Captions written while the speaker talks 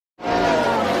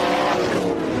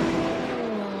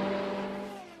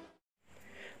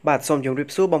បាទសូមជម្រាប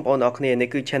សួរបងប្អូនអរគ្នានេះ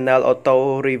គឺ Channel Auto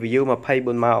Review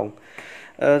 24ម៉ោង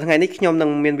ថ្ងៃនេះខ្ញុំនឹង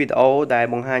មានវីដេអូដែល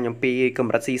បង្ហាញអំពីក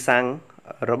ម្រិតស៊ីសាំង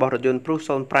របស់រថយន្ត Pruis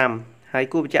 05ហើយ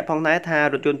គួរបញ្ជាក់ផងដែរថា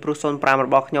រថយន្ត Pruis 05រ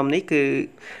បស់ខ្ញុំនេះគឺ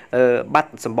បា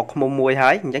ត់សម្បុកឃ្មុំមួយហើ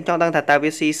យអញ្ចឹងចង់ដឹងថាតើ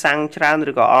វាស៊ីសាំងច្រើន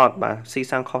ឬក៏អត់បាទស៊ី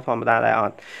សាំងខុសធម្មតាដែរអ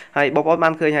ត់ហើយបងប្អូនបា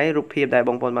នឃើញហើយរូបភាពដែល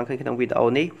បងប្អូនបានឃើញក្នុងវីដេអូ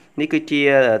នេះគឺជា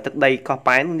ទឹកដីកោះ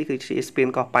ប៉ែននេះគឺជាស្ពាន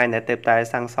កោះប៉ែនដែលទើបតែ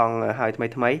សាងសង់ហើយថ្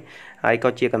មីហើយក៏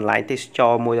ជាកន្លែងទេសច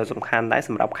រមួយដ៏សំខាន់ដែរស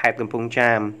ម្រាប់ខេត្តកំពង់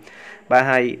ចាមបាទ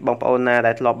ហើយបងប្អូនណា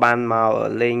ដែលធ្លាប់បានមក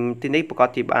លេងទីនេះប្រកាស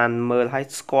ជាបានមើលហើយ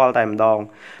ស្គាល់តែម្ដង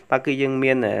បាទគឺយើង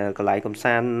មានកន្លែងកំ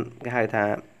សាន្តគេហៅថា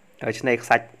ឆ្នេរខ្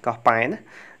សាច់កោះប៉ែនណា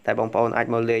តែបងប្អូនអាច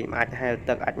មកលេងអាចហែល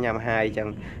ទឹកអាចញ៉ាំអាហារអញ្ចឹង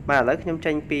បាទឥឡូវខ្ញុំ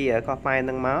ចេញពីកោះប៉ែន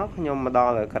នឹងមកខ្ញុំមកដ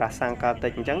ល់ក្រាសាំងកាល់តិ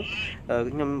ចអញ្ចឹង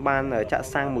ខ្ញុំបានចាក់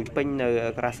សាំងមួយពេញនៅ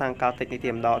ក្រាសាំងកាល់តិចនេះ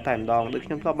តែម្ដងដូច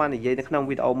ខ្ញុំធ្លាប់បាននិយាយនៅក្នុង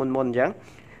វីដេអូមុនអញ្ចឹង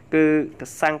គឺ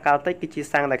សាំងកាល់តិចគឺជា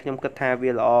សាំងដែលខ្ញុំគិតថា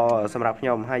វាល្អសម្រាប់ខ្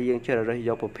ញុំហើយយើងជ្រើសរើសយ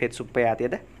កប្រភេទ super ទៀត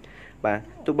ណាបាទ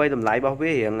ទោះបីតម្លៃរបស់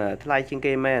វារៀងថ្លៃជាង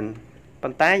គេមែនប៉ុ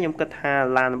ន្តែខ្ញុំគិតថា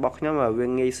ឡានរបស់ខ្ញុំវា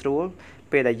ងាយស្រួល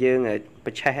ពេលដែលយើងប្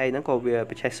រឆេះអីហ្នឹងក៏វា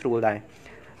ប្រឆេះស្រួលដែរ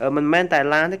មិនមែនតែ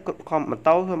ឡានទេក៏ម៉ូ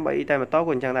តូសូម្បីតែម៉ូតូ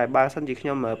ក៏អញ្ចឹងដែរបើសិនជាខ្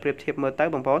ញុំប្រៀបធៀបមើលទៅ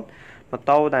បងប្អូនម៉ូ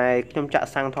តូដែលខ្ញុំចាក់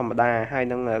សាំងធម្មតាហើយ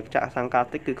នឹងចាក់សាំងកាល់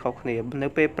តិចគឺខុសគ្នានៅ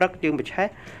ពេលព្រឹកយើងប្រឆេះ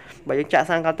បើយើងចាក់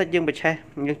សាំងកាល់តិចយើងប្រឆេះ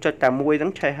យើងចុចតែមួយហ្នឹ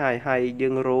ងឆេះហើយយើ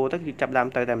ងរោទៅគឺចាប់ដើម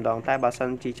ទៅតែម្ដងតែបើសិន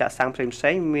ជាចាក់សាំងផ្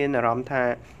សេងមានអារម្មណ៍ថា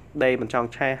ដេកមិនចង់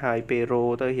ឆេះហើយពេលរោ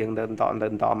ទៅរៀងទៅបន្ត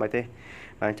មកទេ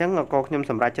បាទអញ្ចឹងក៏ខ្ញុំ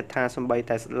សម្រេចចិត្តថាសំបី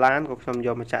តែឡានក៏ខ្ញុំយ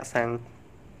កមកចាក់សាំង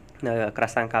នៅក្រា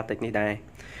សាំងកាល់តិចនេះដែរ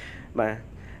បាទ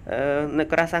នៅ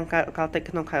ក្រាសាំងកាល់តិច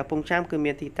ក្នុងខេត្តកំពង់ចាមគឺ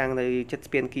មានទីតាំងនៅជិត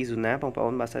ស្ពានគីហ្សូណាបងប្អូ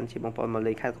នបើសិនជាបងប្អូនមក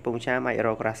លេងខេត្តកំពង់ចាមអាចរ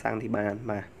កក្រាសាំងនេះបាន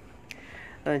បាទ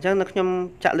អញ្ចឹងនៅខ្ញុំ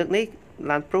ចាក់លើកនេះ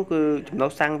ឡាន Pruis គឺចំណុះ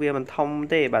សាំងវាមិនធំ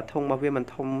ទេបាទធុងរបស់វាមិន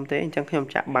ធំទេអញ្ចឹងខ្ញុំ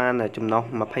ចាក់បានចំណុះ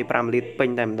25លីត្រពេញ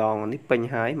តែម្ដងនេះពេញ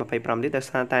ហើយ25លីត្រដោយ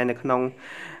សារតែនៅក្នុង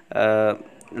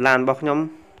ឡានរបស់ខ្ញុំ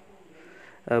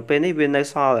ពេលនេះវានៅ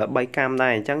សល់3កាំដែ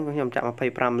រអញ្ចឹងខ្ញុំចាក់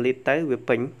25លីត្រទៅវា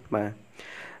ពេញបាទ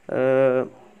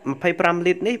25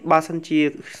លីត្រនេះបើសិនជា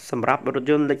សម្រាប់រថ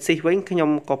យន្តលិចស៊ីសវិញខ្ញុំ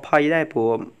ក៏ភ័យដែរព្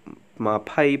រោះ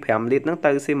25លីត្រហ្នឹង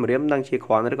ទៅសៀមរាបនឹងជា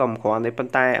គ្រាន់ឬក៏មិនគ្រាន់ទេប៉ុ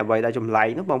ន្តែអ្វីដែលចម្លែក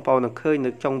នោះបងប្អូននឹងឃើញនៅ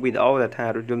ក្នុងវីដេអូដែលថា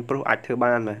រថយន្ត Pruis អាចធ្វើ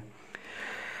បានបាទ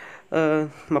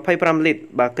25លីត្រ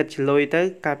បើគិតជាលុយទៅ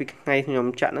កាលពីថ្ងៃខ្ញុំ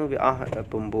ចាក់ហ្នឹងវាអស់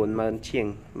90000ជាង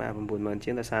បាទ90000ជា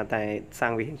ងដោយសារតែសាំ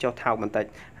ងវាចុះថោកបន្តិច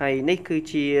ហើយនេះគឺ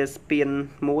ជាស្ពាន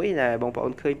មួយដែលបងប្អូ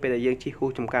នឃើញពេលដែលយើងជិះហួស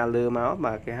ចំការលើមក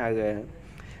បាទគេហៅ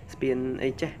ស្ពានអី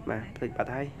ចេះបាទភ្លេចបា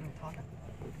ត់ហើយ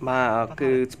បាទ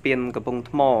គឺស្ពានកំពង់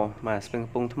ថ្មបាទស្ពាន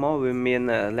កំពង់ថ្មវាមាន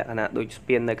លក្ខណៈដូចស្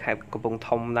ពាននៅខេត្តកំពង់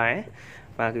ធំដែរ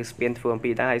បាទគឺស្ពានធ្វើអំ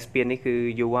ពីដែរហើយស្ពាននេះគឺ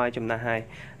យូរហើយចំណាស់ហើយ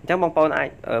អញ្ចឹងបងប្អូនអាច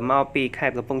មកពីខេ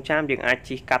ត្តកំពង់ចាមយើងអាច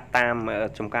ជិះកាត់តាម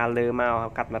ចំការលើមក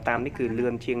កាត់មកតាមនេះគឺលឿ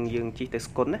នជាងយើងជិះទៅ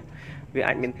ស្គុនណាវា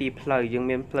អាចមានពីរផ្លូវយើង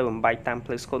មានផ្លូវបំបែកតាមផ្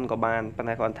លូវស្គុនក៏បានប៉ុន្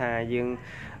តែគ្រាន់ថាយើង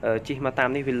ជិះមកតាម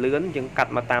នេះវាលឿនយើងកា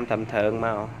ត់មកតាមត្រឹមត្រូវម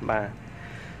កបាទ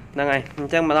ហ្នឹងហើយអ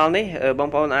ញ្ចឹងមកដល់នេះបង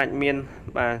ប្អូនអាចមាន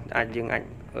បាទយើងអាច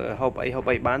ហូប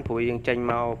អីបានព្រោះយើងចេញ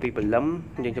មកពីព្រលឹម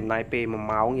យើងចំណាយពេល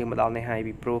1ម៉ោងយើងមកដល់នេះហើយ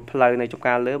ពីព្រោះផ្លូវនៅចំ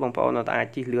ការលើបងប្អូនអាច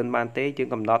ជិះលឿនបានទេយើង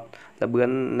កំណត់ល្បឿន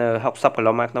នៅ60គី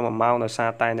ឡូម៉ែត្រក្នុង1ម៉ោងដោយសារ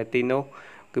តែនៅទីនោះ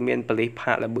គឺមានប៉ូលីស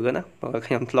ផាកល្បឿនណាព្រោះ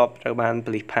ខ្ញុំធ្លាប់ត្រូវបាន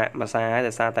ប៉ូលីសផាកមួយសារហើយ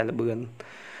ដោយសារតែល្បឿន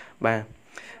បាទ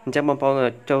អញ្ចឹងបងប្អូន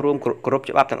ចូលរួមគ្រប់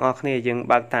ច្បាប់ទាំងអស់គ្នាយើង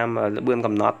បើកតាមល្បឿន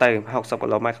កំណត់ទៅ60គី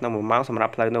ឡូម៉ែត្រក្នុង1ម៉ោងសម្រា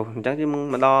ប់ផ្លូវនោះអញ្ចឹងយើង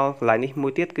មកដល់កន្លែងនេះមួ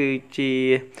យទៀតគឺជា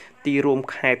ទីរួម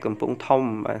ខេត្តកំពង់ធំ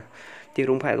បាទទី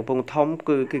រួមខេត្តកំពង់ធំ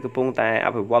គឺកំពុងតែអ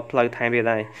ភិវឌ្ឍផ្លូវថែមទៀត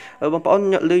ដែរបងប្អូន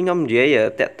ឮខ្ញុំនិយាយ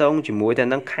តាក់ទងជាមួយទៅ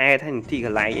នឹងខេត្តហើយទីក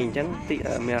ន្លែងអីអញ្ចឹង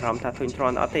មានអារម្មណ៍ថាធុញទ្រា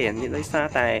ន់អត់ទេនេះដោយសារ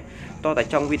តែតោះតែ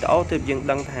ចង់វីដេអូទើបយើង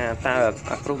ដឹងថាតើ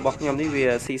អាគ្រូរបស់ខ្ញុំនេះវា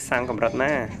ស៊ីសាំងកម្រិត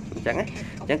ណាអញ្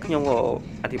ចឹងខ្ញុំក៏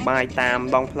អធិប្បាយតាម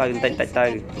ដងផ្លូវបន្តិចទៅ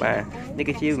បាទនេះ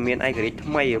គឺជាវិមានឯករាជ្យ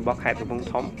ថ្មីរបស់ខេត្តកំពង់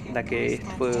ធំដែលគេ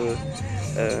ធ្វើ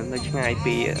នៅឆ្ងាយ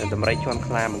ពីតម្រិចជាន់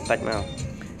ខ្លាបន្តិចមក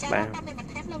បាទ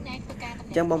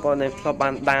អញ្ចឹងបងប្អូនដែលធ្លាប់បា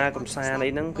នដើរកំសាន្តអី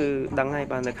ហ្នឹងគឺដឹងហើយ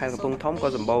បាទនៅខេត្តកំពង់ធំក៏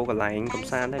សម្បូរកន្លែងកំ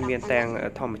សាន្តដែរមានទាំង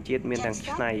ធម្មជាតិមានទាំង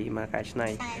ឆ្នៃមកកែច្នៃ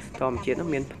ធម្មជាតិហ្នឹង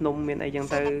មានភ្នំមានអីចឹង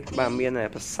ទៅបាទមាន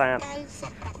ប្រាសាទ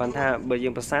គាត់ថាបើយើ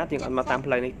ងប្រាសាទយើងអត់មកតាម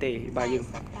ផ្លូវនេះទេបាទយើង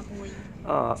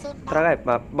ត្រូវហើយ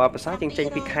បើប្រាសាទយើងចេញ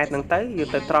ពីខេត្តហ្នឹងទៅយើង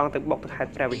ទៅត្រង់ទៅបុកទៅខេត្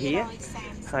តព្រះវិហារ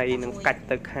ហើយនឹងកាច់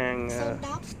ទៅខាង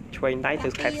ឆ្វេងដៃទៅ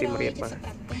ខេត្តសៀមរាបបាទ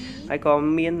ហើយក៏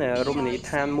មានរមណីយដ្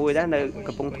ឋានមួយដែរនៅ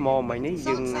កំពង់ថ្មមិញនេះ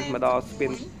យើងមកដល់ស្ពា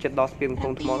នចិត្តដល់ស្ពានកំព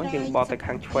ង់ថ្មហ្នឹងយើងបត់ទៅ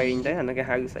ខាងឆ្វេងទៅអាហ្នឹងគេ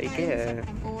ហៅស្អីគេ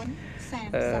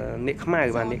នេះខ្មៅ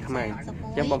បាទនេះខ្មៅអ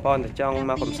ញ្ចឹងបងប្អូនទៅចង់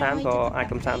មកកំសាន្តក៏អាច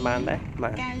កំសាន្តបានដែរ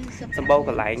បាទសម្បូរក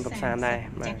ន្លែងកំសាន្តដែរ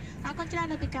បាទអរគុណច្រើន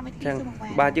នៅពីកម្មវិធី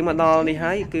បាទយើងមកដល់នេះ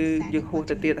ហើយគឺយើងហួស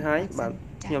ទៅទៀតហើយបាទ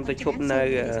ខ្ញុំទៅឈប់នៅ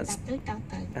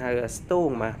ស្ទូង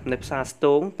បាទនៅផ្សារស្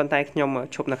ទូងប៉ុន្តែខ្ញុំ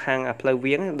ឈប់នៅខាងផ្លូវ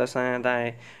វាងដោយសារតែ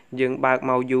យើងបើក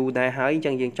មកយូរដែរហើយអញ្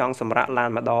ចឹងយើងចង់សម្រាកឡាន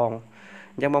ម្ដង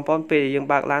អញ្ចឹងបងប្អូនពេលយើង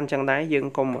បើកឡានអញ្ចឹងដែរយើង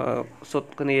កុំសុទ្ធ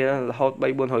គ្នារហូត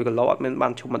300-400គីឡូអត់មានបា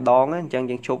នឈប់ម្ដងអញ្ចឹង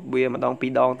យើងឈប់វាម្ដង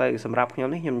2ដងទៅសម្រាប់ខ្ញុំ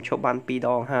នេះខ្ញុំឈប់បាន2ដ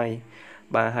ងហើយ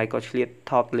បាទហើយក៏ឆ្លៀត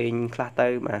ថតលេងខ្លះទៅ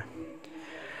បាទ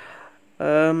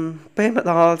ពេលមក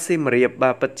ដល់សៀមរាប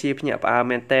បាទពិតជាភ្ញាក់ផ្អើល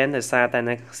មែនតើដោយសារតែ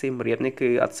នៅសៀមរាបនេះគឺ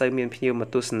អត់សូវមានភ្ញៀវមក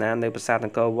ទស្សនានៅប្រាសាទអ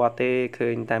ង្គរវត្តទេឃើ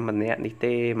ញតែម្នាក់នេះ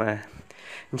ទេបាទ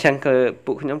អញ្ចឹងគឺ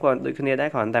ពួកខ្ញុំក៏ដូចគ្នាដែរ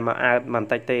គ្រាន់តែមកអើតបន្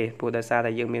តិចទេព្រោះដោយសារ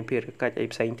តែយើងមានភារកិច្ចអី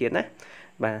ផ្សេងទៀតណា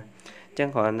បាទអញ្ចឹង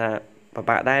គ្រាន់តែពិ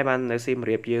បាកដែរបាននៅសៀម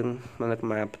រាបយើងម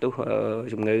កផ្ទុះ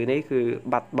ជំងឺនេះគឺ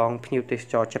បាត់បង់ភ្ញៀវទេស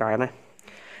ចរច្រើនណា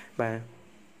បាទ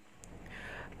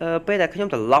ពេលដែលខ្ញុំ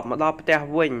ត្រឡប់មកដល់ផ្ទះ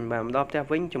វិញបាទមកដល់ផ្ទះ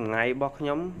វិញចម្ងាយរបស់ខ្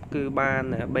ញុំគឺបាន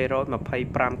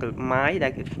325ម៉ាយដែ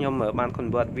លខ្ញុំបាន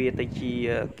convert វាទៅជា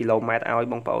គីឡូម៉ែត្រឲ្យ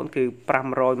បងប្អូនគឺ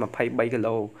523គី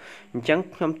ឡូអញ្ចឹង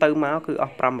ខ្ញុំទៅមកគឺអ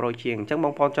ស់500ជាងអញ្ចឹងប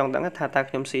ងប្អូនចង់ដឹងថាតើ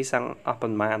ខ្ញុំស៊ីសាំងអស់ប៉ុ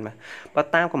ន្មានបាទបើ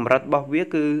តាមកម្រិតរបស់វា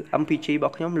គឺ MPG រប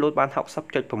ស់ខ្ញុំលោតបាន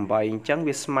 60.8 អញ្ចឹង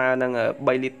វាស្មើនឹង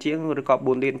3លីត្រជាងឬក៏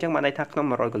4លីត្រអញ្ចឹងបានន័យថាក្នុង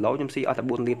100គីឡូខ្ញុំស៊ីអស់តែ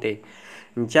4លីត្រទេ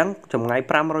អញ្ចឹងចម្ងាយ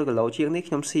500គីឡូជាងនេះ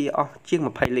ខ្ញុំស៊ីអស់ជាង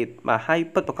20លីត្របាទហើយ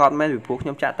ពិតប្រាកដមែនពីព្រោះខ្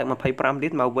ញុំចាក់ទឹក25លី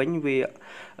ត្រមកវិញវា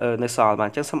នៅសល់បាទ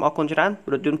អញ្ចឹងសូមអរគុណច្រើន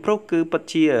រថយន្ត Pruis គឺពិត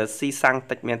ជាស៊ីសាំង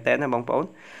តិចមែនតើណាបងប្អូន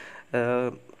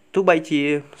ទោះបីជា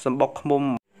សម្បុកឃ្មុំ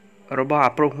របស់អា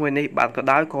Pruis មួយនេះបាទក៏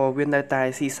ដោយក៏វានៅតែ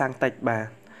ស៊ីសាំងតិចបាទ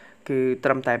គឺត្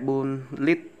រឹមតែ4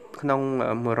លីត្រក្នុង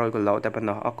100គីឡូតែប៉ុណ្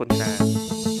ណោះអរគុណច្រើ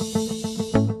ន